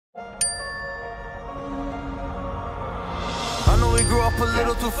I know we grew up a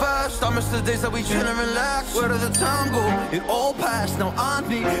little too fast. I miss the days that we chill and relax. Where did the time go? It all passed, now I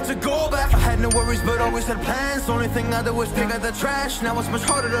need to go back. I had no worries but always had plans. Only thing I did was pick out the trash. Now it's much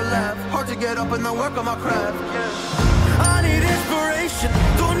harder to laugh, hard to get up and then work on my craft. I need inspiration,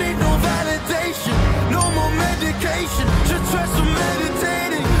 don't need no validation. No more medication, should try some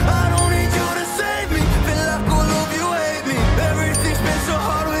meditating. I don't need you to save me, feel like all of you hate me. Everything's been so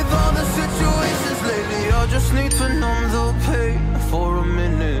hard with all the situations lately. I just need to numb the pain for a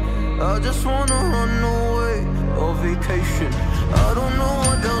minute. I just wanna run away on vacation. I don't know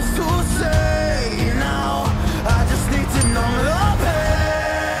what else to say now. I just need to numb the pain.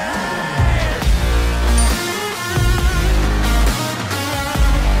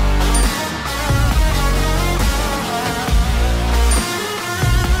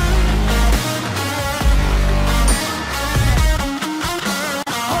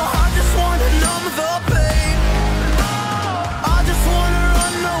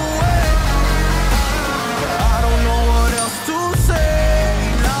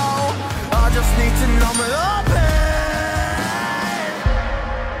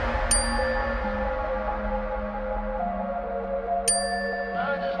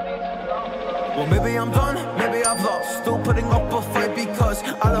 Well, maybe I'm done, maybe I've lost. Still putting up a fight because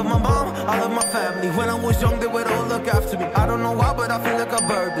I love my mom, I love my family. When I was young, they would all look after me. I don't know why, but I feel like a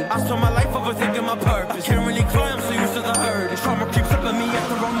burden. I spend my life overthinking my purpose. Can't really cry, I'm so used to the hurt. Trauma keeps flipping me at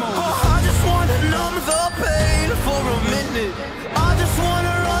the wrong moment. Oh, I just wanna numb the pain for a minute. I just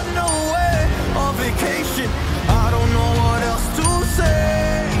wanna run away on vacation. I don't know what else to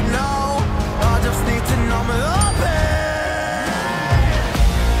say now. I just need to numb the pain.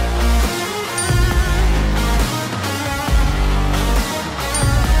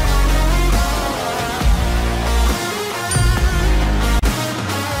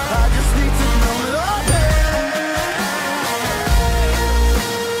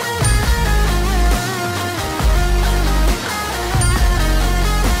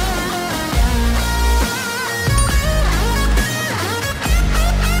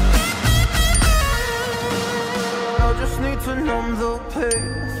 To numb the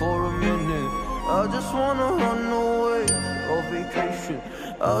pain for a minute. I just wanna run away on vacation.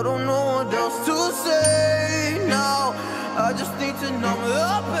 I don't know what else to say now. I just need to numb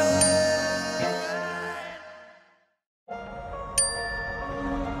the pain.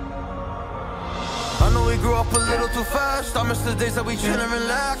 I know we grew up a little too fast. I miss the days that we chill and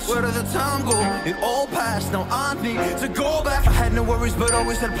relax. Where did the time go? It all passed, now I need to go back. I had no worries but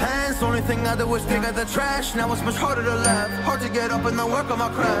always had plans. Only thing I did was pick out the trash. Now it's much harder to laugh, hard to get up and then work on my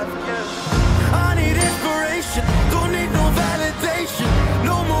craft. I need inspiration, don't need no validation.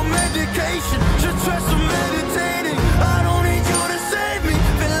 No more medication, should try some meditating. I don't need you to save me,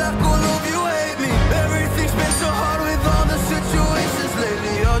 feel like all of you hate me. Everything's been so hard with all the situations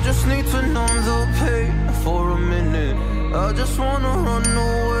lately. I just need to numb the pain for a minute. I just wanna run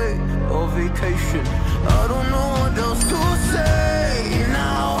away on vacation. I don't know what else to say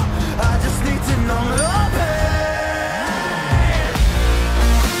now. I just need to numb the pain.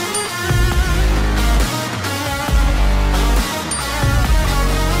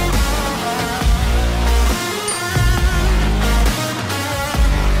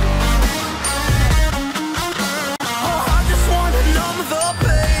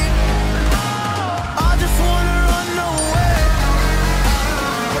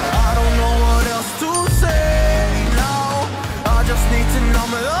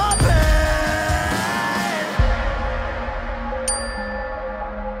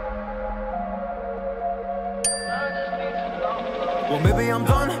 Well, maybe I'm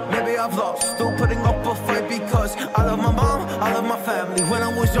done, maybe I've lost. Still putting up a fight because I love my mom, I love my family. When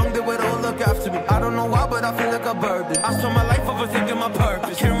I was young, they would all look after me. I don't know why, but I feel like a burden. I spend my life overthinking my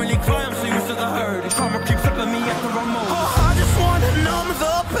purpose. Can't really cry, I'm so used to the hurt. Trauma keeps flipping me at the wrong moment. Oh, I just wanna numb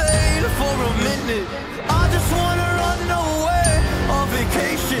the pain for a minute. I just wanna run away on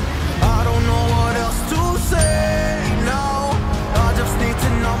vacation. I don't know what else to say now. I just need to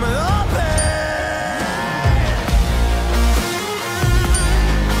numb the pain.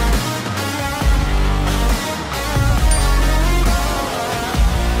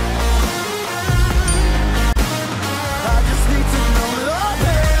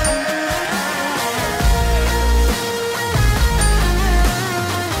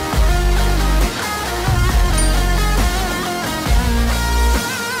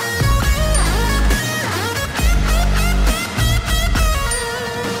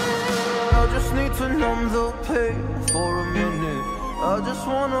 To numb the pain for a minute. I just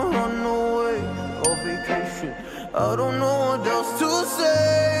wanna run away on vacation. I don't know what else to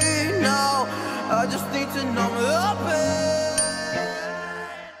say now. I just need to numb the pain.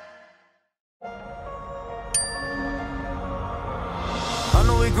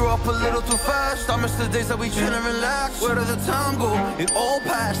 up a little too fast. I miss the days that we chill and relax. Where did the time go? It all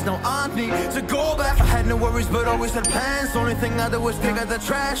passed. Now I need to go back. I had no worries, but always had plans. Only thing I did was pick out the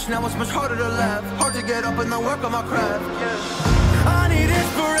trash. Now it's much harder to laugh. Hard to get up and then work on my craft. I need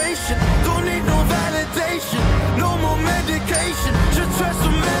inspiration. Don't need no validation. No more medication. Just try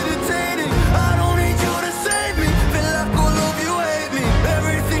some meditating. I don't need you to save me. Feel like all of you hate me.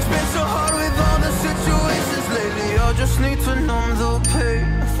 Everything's been so hard with all the situations lately. I just need to numb the pain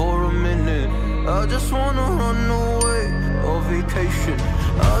for a minute. I just wanna run away on vacation.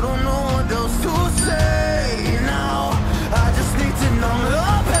 I don't know what else to say now. I just need to numb the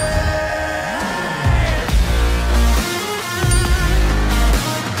pain.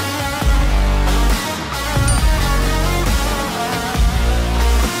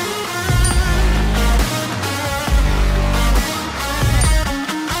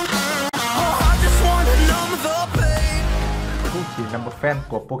 Chỉ là một fan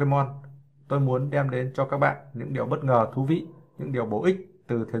của Pokemon, tôi muốn đem đến cho các bạn những điều bất ngờ thú vị, những điều bổ ích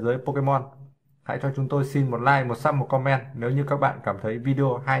từ thế giới Pokemon. Hãy cho chúng tôi xin một like, một sub, một comment nếu như các bạn cảm thấy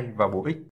video hay và bổ ích.